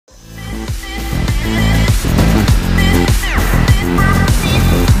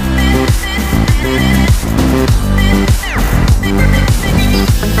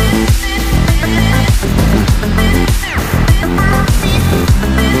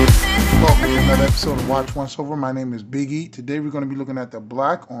another episode of Watch Once Over. My name is Biggie. Today we're going to be looking at the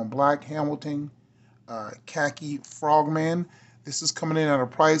black on black Hamilton Khaki Frogman. This is coming in at a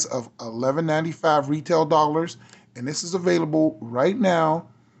price of $11.95 retail dollars, and this is available right now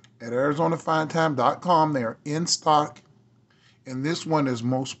at ArizonaFineTime.com. They are in stock, and this one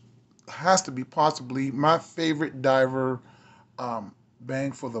has to be possibly my favorite diver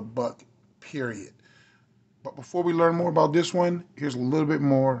bang for the buck, period. But before we learn more about this one, here's a little bit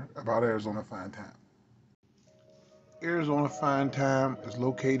more about Arizona Fine Time. Arizona Fine Time is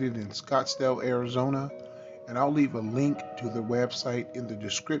located in Scottsdale, Arizona, and I'll leave a link to the website in the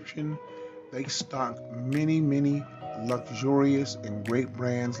description. They stock many luxurious and great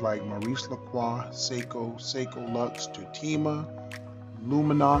brands like Maurice Lacroix, Seiko, Seiko Lux, Tutima,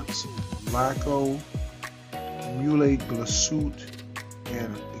 Luminox, Laco, Mule Glasuit,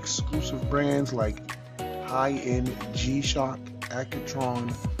 and exclusive brands like high-end G-Shock,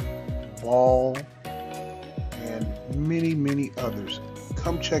 Accutron, Ball, and many others.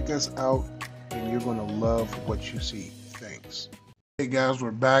 Come check us out, and you're going to love what you see. Thanks. Hey guys,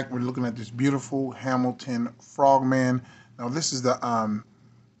 we're back. We're looking at this beautiful Hamilton Frogman. Now this is the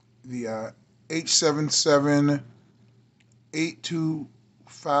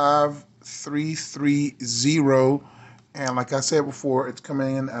H77825330. And like I said before, it's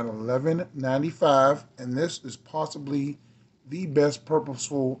coming in at $11.95, and this is possibly the best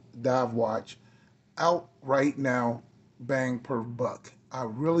purposeful dive watch out right now, bang per buck. I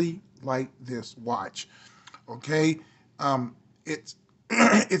really like this watch. Okay, it's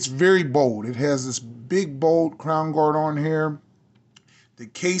it's very bold. It has this big bold crown guard on here. The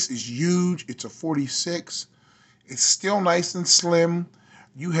case is huge. It's a 46. It's still nice and slim.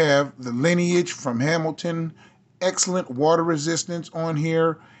 You have the lineage from Hamilton. Excellent water resistance on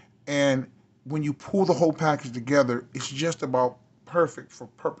here, and when you pull the whole package together, it's just about perfect for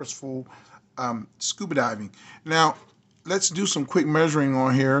purposeful scuba diving. Now, let's do some quick measuring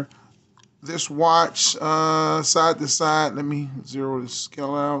on here. This watch, side to side, let me zero the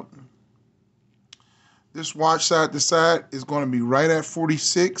scale out. This watch side to side is going to be right at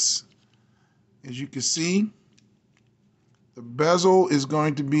 46, as you can see. The bezel is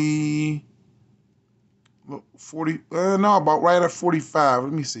going to be 40, about right at 45.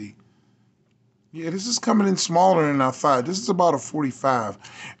 Let me see. Yeah, this is coming in smaller than I thought. This is about a 45.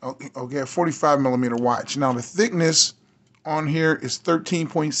 Okay, a 45 millimeter watch. Now the thickness on here is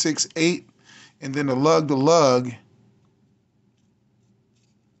 13.68, and then the lug to lug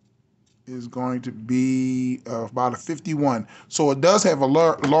is going to be about a 51. So it does have a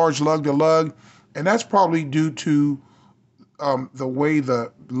large lug to lug, and that's probably due to the way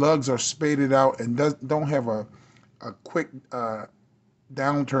the lugs are spaded out and don't have a quick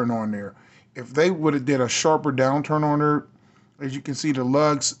downturn on there. If they would have did a sharper downturn on there, as you can see, the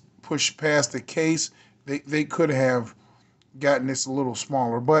lugs push past the case, they could have gotten this a little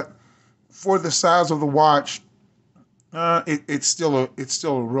smaller. But for the size of the watch, it's still a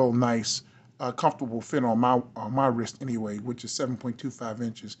real nice, comfortable fit on my wrist anyway, which is 7.25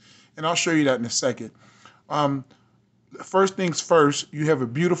 inches, and I'll show you that in a second. First things first, you have a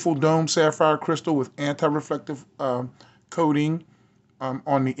beautiful dome sapphire crystal with anti-reflective coating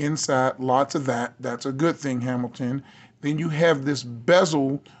on the inside. Lots of that. That's a good thing, Hamilton. Then you have this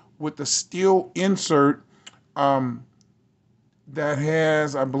bezel with the steel insert that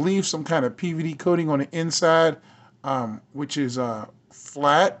has, I believe, some kind of PVD coating on the inside, which is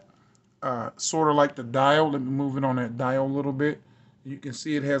flat, sort of like the dial. Let me move it on that dial a little bit. You can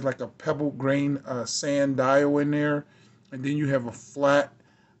see it has like a pebble grain sand dial in there. And then you have a flat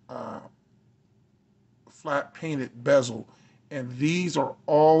painted bezel. And these are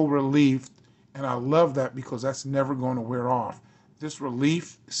all reliefed. And I love that because that's never going to wear off. This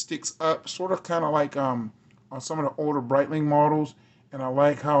relief sticks up, sort of kind of like on some of the older Breitling models. And I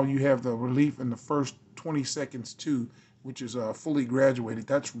like how you have the relief in the first 20 seconds too, which is fully graduated.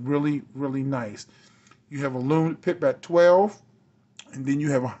 That's really nice. You have a lumen pip at 12. And then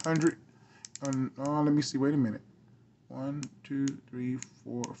you have 100. Let me see, wait a minute. 1, 2, 3,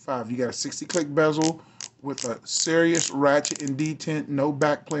 4, 5. You got a 60 click bezel with a serious ratchet and detent. No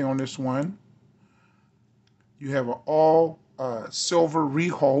back play on this one. You have an all silver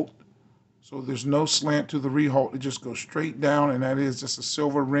rehault, so there's no slant to the rehault. It just goes straight down, and that is just a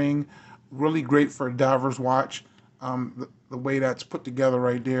silver ring. Really great for a diver's watch. The way that's put together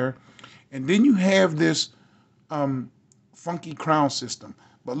right there. And then you have this funky crown system.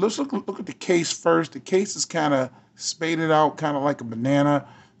 But let's look at the case first. The case is kind of spaded out, kind of like a banana.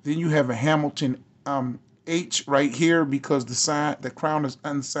 Then you have a Hamilton H right here because the crown is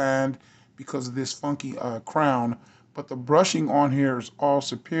unsigned because of this funky crown. but the brushing on here is all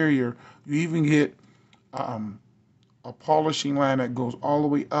superior. You even get a polishing line that goes all the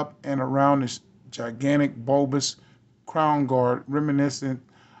way up and around this gigantic bulbous crown guard, reminiscent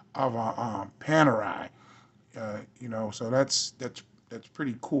of a Panerai. So that's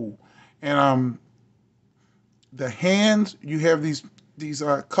pretty cool. And the hands, you have these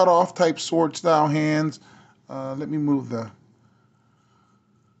cut off type sword style hands. Let me move it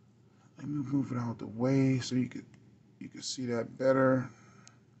out the way so you could see that better.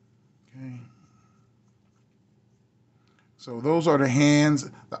 Okay. So those are the hands.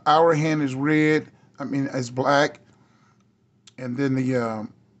 The hour hand is red. It's black, and then the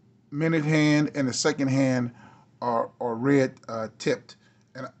minute hand and the second hand are red tipped,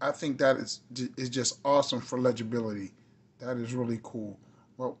 and I think that is just awesome for legibility. That is really cool.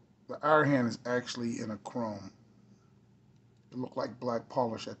 Well, the hour hand is actually in a chrome. It looked like black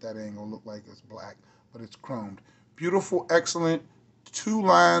polish at that angle. It looked like it's black, but it's chromed. Beautiful, excellent. 2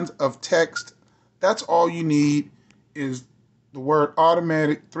 lines of text. That's all you need is the word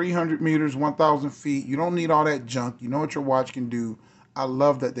automatic, 300 meters, 1,000 feet. You don't need all that junk. You know what your watch can do. I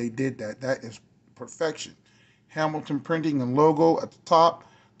love that they did that. That is perfection. Hamilton printing and logo at the top.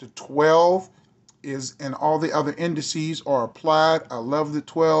 The 12 is, and all the other indices are applied. I love the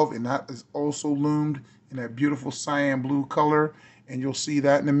 12, and that is also loomed in that beautiful cyan blue color, and you'll see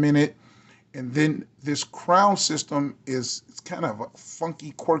that in a minute. And then this crown system it's kind of a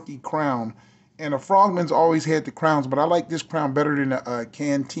funky, quirky crown. And the Frogman's always had the crowns, but I like this crown better than the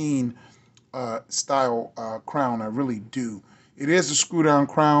Canteen style crown. I really do. It is a screw down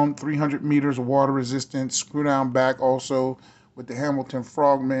crown, 300 meters of water resistance, screw down back also with the Hamilton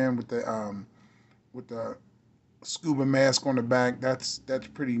Frogman with the scuba mask on the back. That's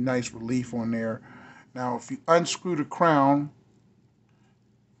pretty nice relief on there. Now, if you unscrew the crown,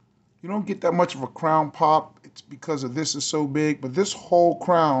 you don't get that much of a crown pop. It's because of this is so big, but this whole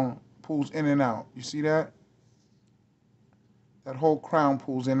crown pulls in and out. You see that? That whole crown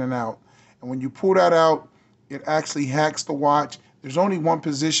pulls in and out. And when you pull that out, it actually hacks the watch. There's only one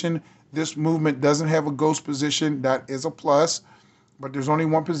position. This movement doesn't have a ghost position. That is a plus. But there's only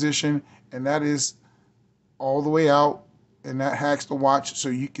one position, and that is all the way out, and that hacks the watch so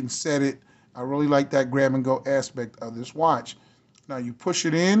you can set it. I really like that grab and go aspect of this watch. Now you push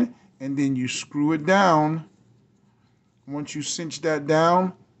it in, and then you screw it down. Once you cinch that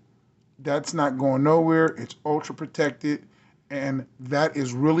down, that's not going nowhere. It's ultra protected, and that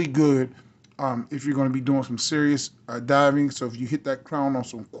is really good if you're going to be doing some serious diving. So if you hit that crown on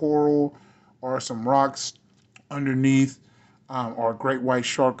some coral or some rocks underneath, or a great white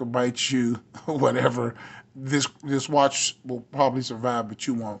shark will bite you, whatever, this watch will probably survive, but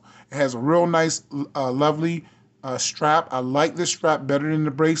you won't. It has a real nice, lovely strap. I like this strap better than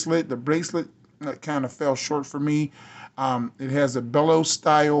the bracelet. The bracelet kind of fell short for me. It has a bellows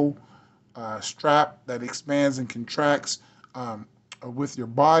style strap that expands and contracts with your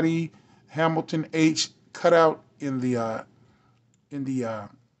body. Hamilton H cut out in the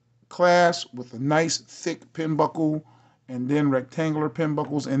clasp with a nice thick pin buckle and then rectangular pin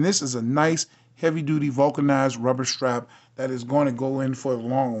buckles. And this is a nice heavy duty vulcanized rubber strap that is going to go in for the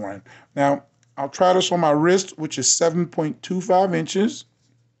long run. Now, I'll try this on my wrist, which is 7.25 inches.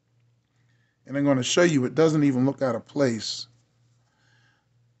 And I'm going to show you it doesn't even look out of place.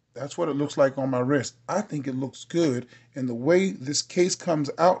 That's what it looks like on my wrist. I think it looks good. And the way this case comes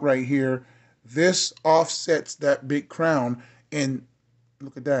out right here, this offsets that big crown. And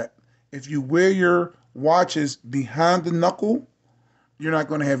look at that. If you wear your watches behind the knuckle, you're not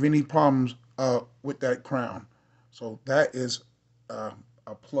going to have any problems with that crown. So that is a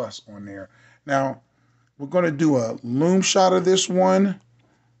plus on there. Now, we're going to do a loom shot of this one.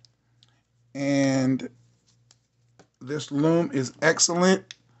 And this loom is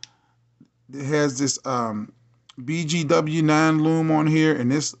excellent. It has this BGW9 loom on here,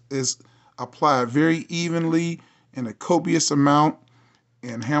 and this is applied very evenly in a copious amount.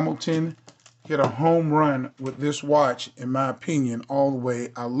 And Hamilton hit a home run with this watch, in my opinion, all the way.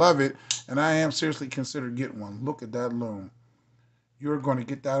 I love it, and I am seriously considering getting one. Look at that loom. You're going to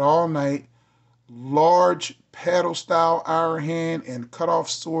get that all night. Large paddle style iron hand and cut off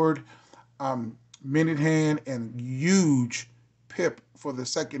sword minute hand, and huge pip for the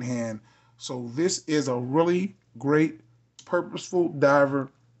second hand. So this is a really great, purposeful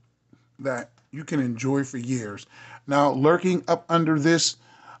diver that you can enjoy for years. Now, lurking up under this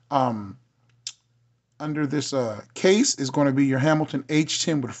case is going to be your Hamilton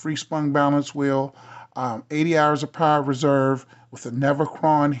H10 with a free spun balance wheel, 80 hours of power reserve with a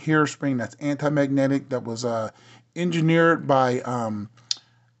Nevercron hairspring that's anti-magnetic, that was engineered by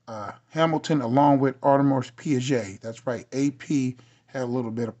Hamilton along with Audemars Piguet. That's right. AP had a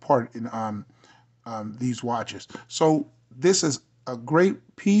little bit of part in these watches. So this is a great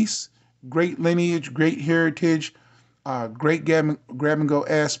piece, great lineage, great heritage, great grab and go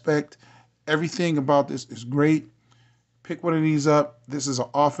aspect. Everything about this is great. Pick one of these up. This is an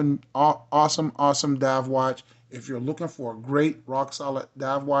awesome dive watch. If you're looking for a great rock solid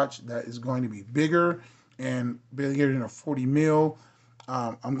dive watch that is going to be bigger and bigger than a 40 mil,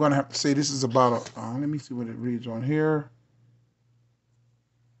 I'm going to have to say this is about a, let me see what it reads on here.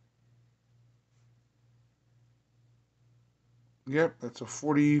 Yep, that's a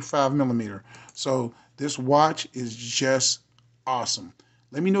 45 millimeter. So this watch is just awesome.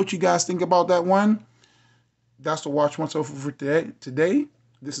 Let me know what you guys think about that one. That's the watch once over for today.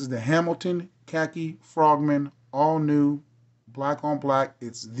 This is the Hamilton Khaki Frogman, all new, black on black.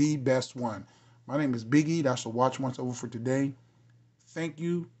 It's the best one. My name is Biggie. That's the watch once over for today. Thank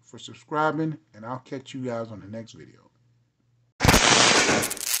you for subscribing, and I'll catch you guys on the next video.